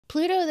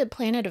Pluto, the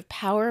planet of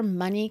power,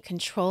 money,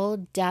 control,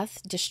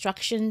 death,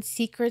 destruction,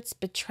 secrets,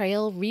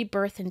 betrayal,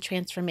 rebirth, and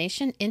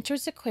transformation,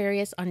 enters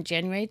Aquarius on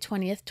January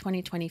 20th,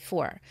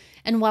 2024.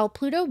 And while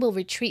Pluto will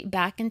retreat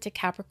back into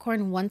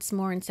Capricorn once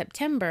more in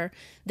September,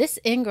 this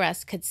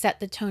ingress could set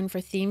the tone for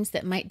themes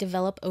that might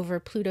develop over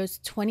Pluto's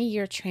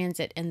 20-year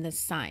transit in this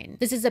sign.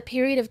 This is a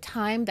period of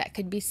time that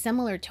could be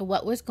similar to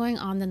what was going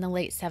on in the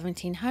late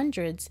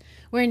 1700s,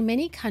 where in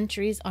many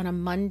countries on a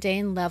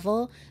mundane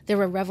level, there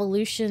were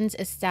revolutions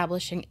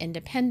establishing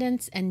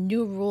independence and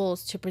new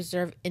rules to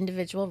preserve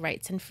individual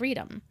rights and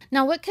freedom.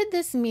 Now, what could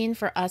this mean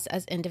for us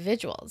as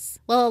individuals?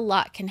 Well, a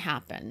lot can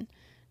happen.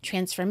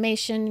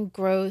 Transformation,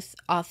 growth,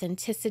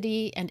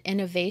 authenticity, and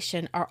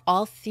innovation are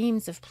all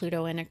themes of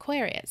Pluto in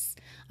Aquarius.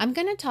 I'm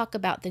going to talk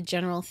about the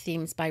general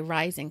themes by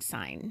rising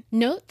sign.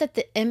 Note that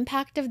the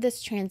impact of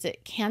this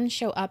transit can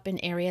show up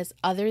in areas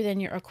other than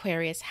your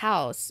Aquarius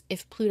house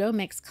if Pluto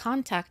makes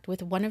contact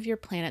with one of your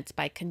planets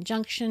by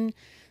conjunction,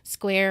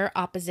 square,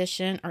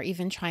 opposition, or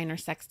even trine or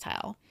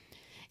sextile.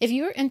 If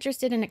you are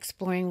interested in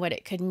exploring what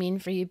it could mean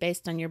for you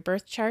based on your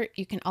birth chart,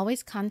 you can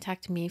always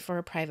contact me for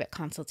a private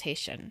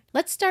consultation.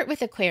 Let's start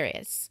with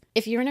Aquarius.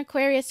 If you're an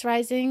Aquarius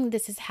rising,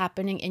 this is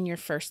happening in your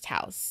first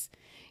house.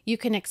 You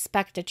can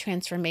expect a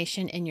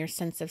transformation in your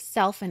sense of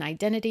self and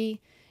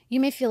identity. You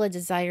may feel a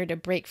desire to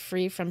break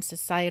free from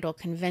societal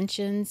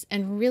conventions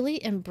and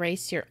really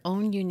embrace your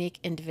own unique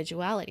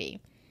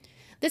individuality.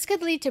 This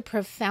could lead to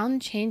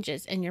profound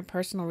changes in your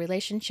personal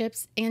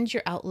relationships and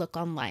your outlook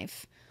on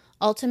life.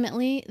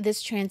 Ultimately,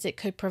 this transit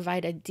could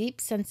provide a deep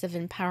sense of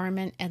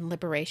empowerment and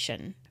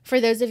liberation. For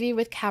those of you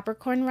with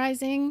Capricorn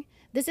rising,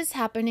 this is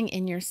happening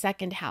in your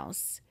second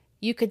house.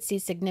 You could see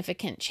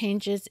significant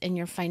changes in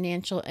your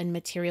financial and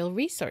material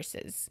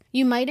resources.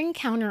 You might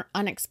encounter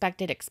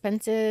unexpected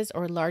expenses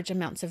or large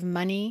amounts of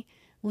money,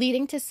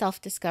 leading to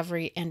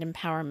self-discovery and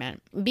empowerment.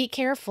 Be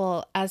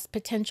careful, as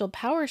potential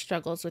power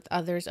struggles with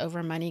others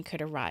over money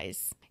could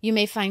arise. You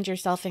may find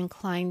yourself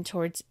inclined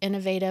towards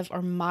innovative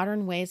or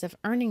modern ways of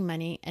earning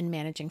money and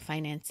managing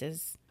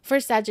finances. For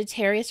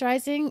Sagittarius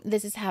rising,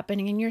 this is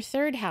happening in your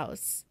third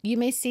house. You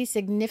may see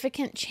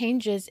significant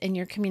changes in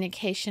your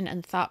communication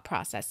and thought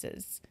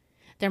processes.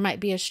 There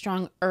might be a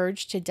strong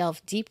urge to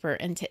delve deeper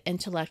into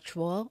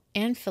intellectual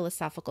and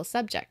philosophical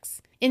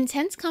subjects.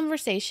 Intense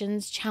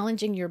conversations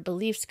challenging your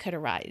beliefs could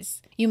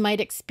arise. You might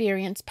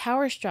experience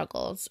power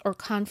struggles or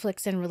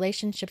conflicts in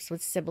relationships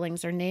with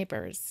siblings or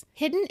neighbors.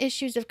 Hidden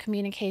issues of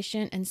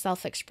communication and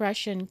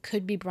self-expression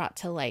could be brought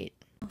to light.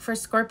 For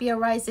Scorpio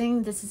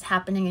rising, this is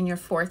happening in your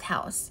fourth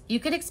house. You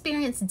could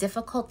experience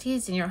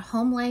difficulties in your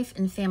home life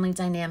and family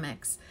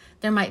dynamics.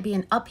 There might be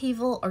an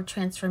upheaval or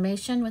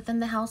transformation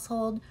within the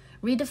household,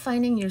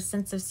 redefining your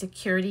sense of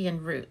security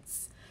and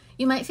roots.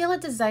 You might feel a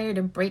desire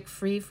to break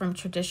free from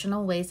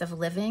traditional ways of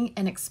living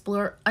and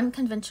explore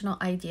unconventional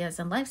ideas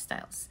and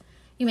lifestyles.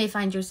 You may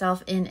find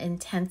yourself in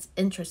intense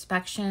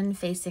introspection,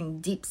 facing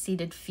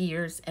deep-seated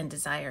fears and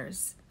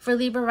desires. For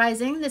Libra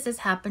rising, this is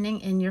happening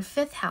in your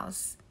fifth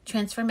house.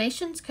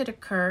 Transformations could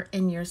occur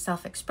in your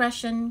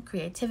self-expression,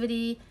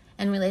 creativity,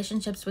 and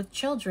relationships with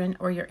children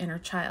or your inner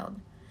child.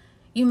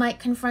 You might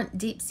confront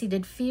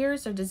deep-seated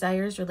fears or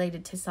desires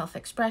related to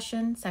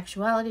self-expression,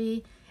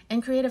 sexuality,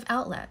 and creative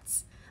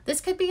outlets. This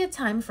could be a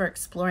time for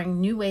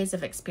exploring new ways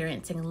of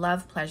experiencing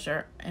love,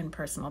 pleasure, and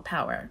personal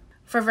power.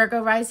 For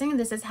Virgo rising,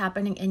 this is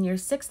happening in your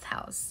sixth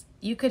house.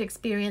 You could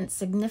experience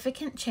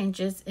significant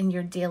changes in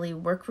your daily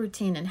work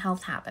routine and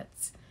health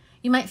habits.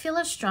 You might feel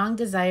a strong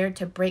desire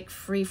to break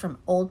free from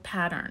old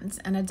patterns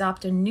and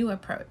adopt a new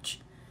approach.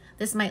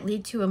 This might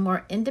lead to a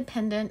more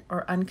independent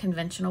or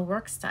unconventional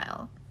work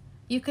style.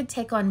 You could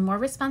take on more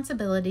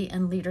responsibility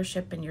and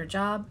leadership in your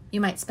job. You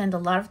might spend a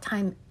lot of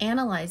time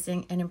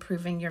analyzing and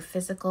improving your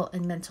physical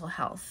and mental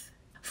health.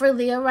 For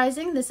Leo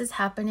rising, this is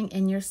happening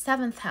in your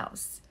seventh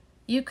house.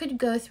 You could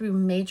go through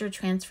major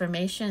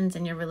transformations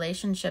in your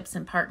relationships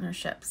and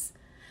partnerships.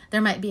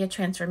 There might be a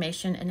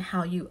transformation in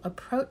how you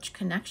approach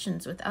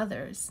connections with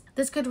others.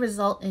 This could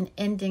result in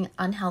ending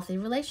unhealthy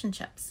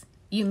relationships.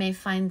 You may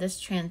find this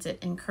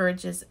transit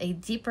encourages a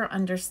deeper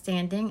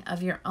understanding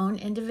of your own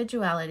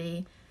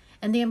individuality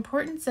and the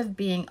importance of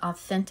being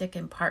authentic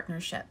in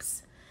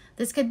partnerships.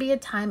 This could be a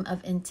time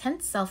of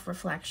intense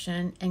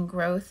self-reflection and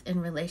growth in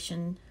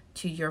relation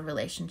to your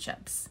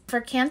relationships.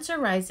 For Cancer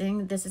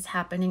rising, this is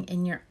happening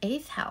in your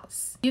eighth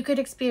house. You could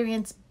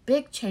experience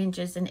big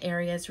changes in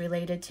areas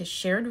related to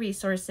shared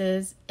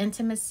resources,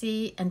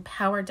 intimacy, and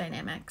power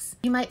dynamics.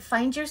 You might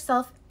find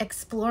yourself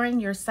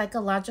exploring your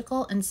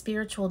psychological and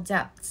spiritual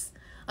depths.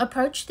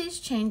 Approach these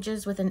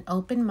changes with an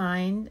open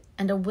mind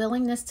and a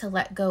willingness to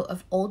let go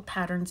of old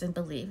patterns and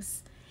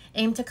beliefs.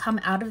 Aim to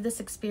come out of this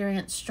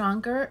experience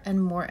stronger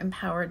and more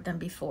empowered than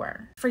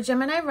before. For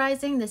Gemini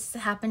rising, this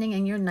is happening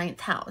in your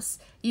ninth house.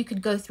 You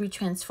could go through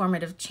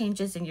transformative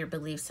changes in your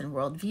beliefs and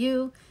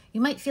worldview.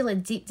 You might feel a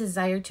deep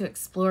desire to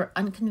explore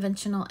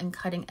unconventional and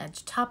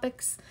cutting-edge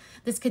topics.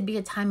 This could be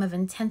a time of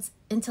intense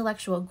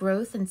intellectual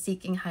growth and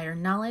seeking higher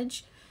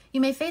knowledge. You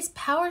may face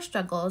power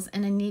struggles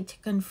and a need to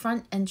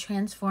confront and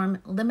transform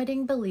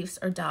limiting beliefs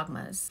or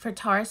dogmas. For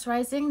Taurus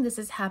rising, this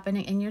is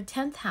happening in your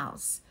 10th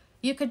house.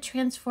 You could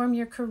transform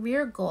your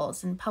career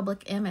goals and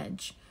public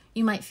image.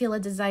 You might feel a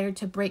desire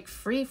to break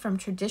free from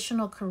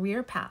traditional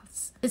career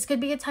paths. This could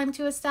be a time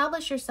to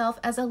establish yourself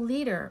as a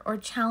leader or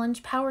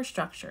challenge power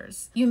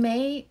structures. You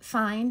may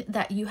find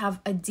that you have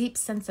a deep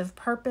sense of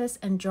purpose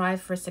and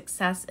drive for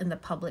success in the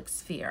public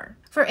sphere.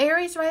 For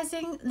Aries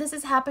rising, this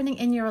is happening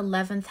in your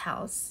 11th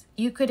house.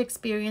 You could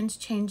experience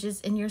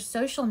changes in your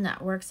social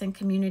networks and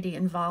community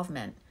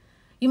involvement.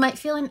 You might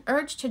feel an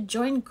urge to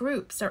join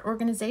groups or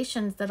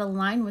organizations that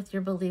align with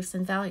your beliefs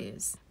and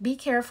values. Be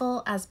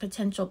careful, as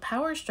potential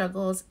power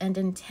struggles and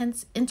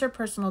intense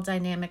interpersonal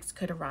dynamics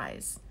could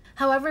arise.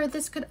 However,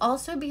 this could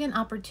also be an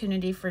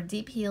opportunity for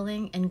deep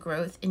healing and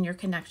growth in your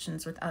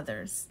connections with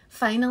others.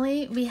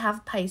 Finally, we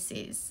have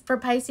Pisces. For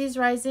Pisces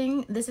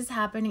rising, this is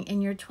happening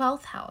in your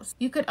 12th house.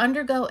 You could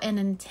undergo an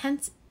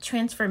intense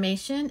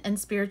transformation and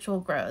spiritual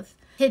growth.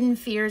 Hidden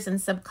fears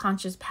and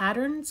subconscious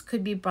patterns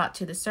could be brought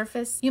to the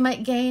surface. You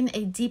might gain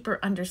a deeper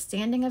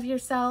understanding of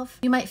yourself.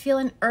 You might feel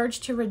an urge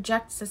to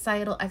reject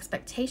societal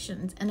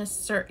expectations and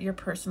assert your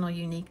personal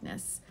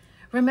uniqueness.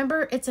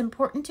 Remember, it's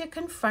important to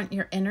confront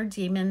your inner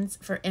demons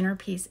for inner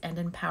peace and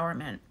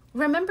empowerment.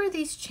 Remember,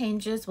 these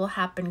changes will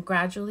happen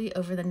gradually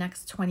over the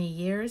next 20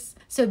 years,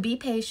 so be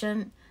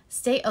patient,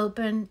 stay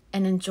open,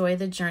 and enjoy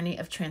the journey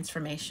of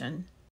transformation.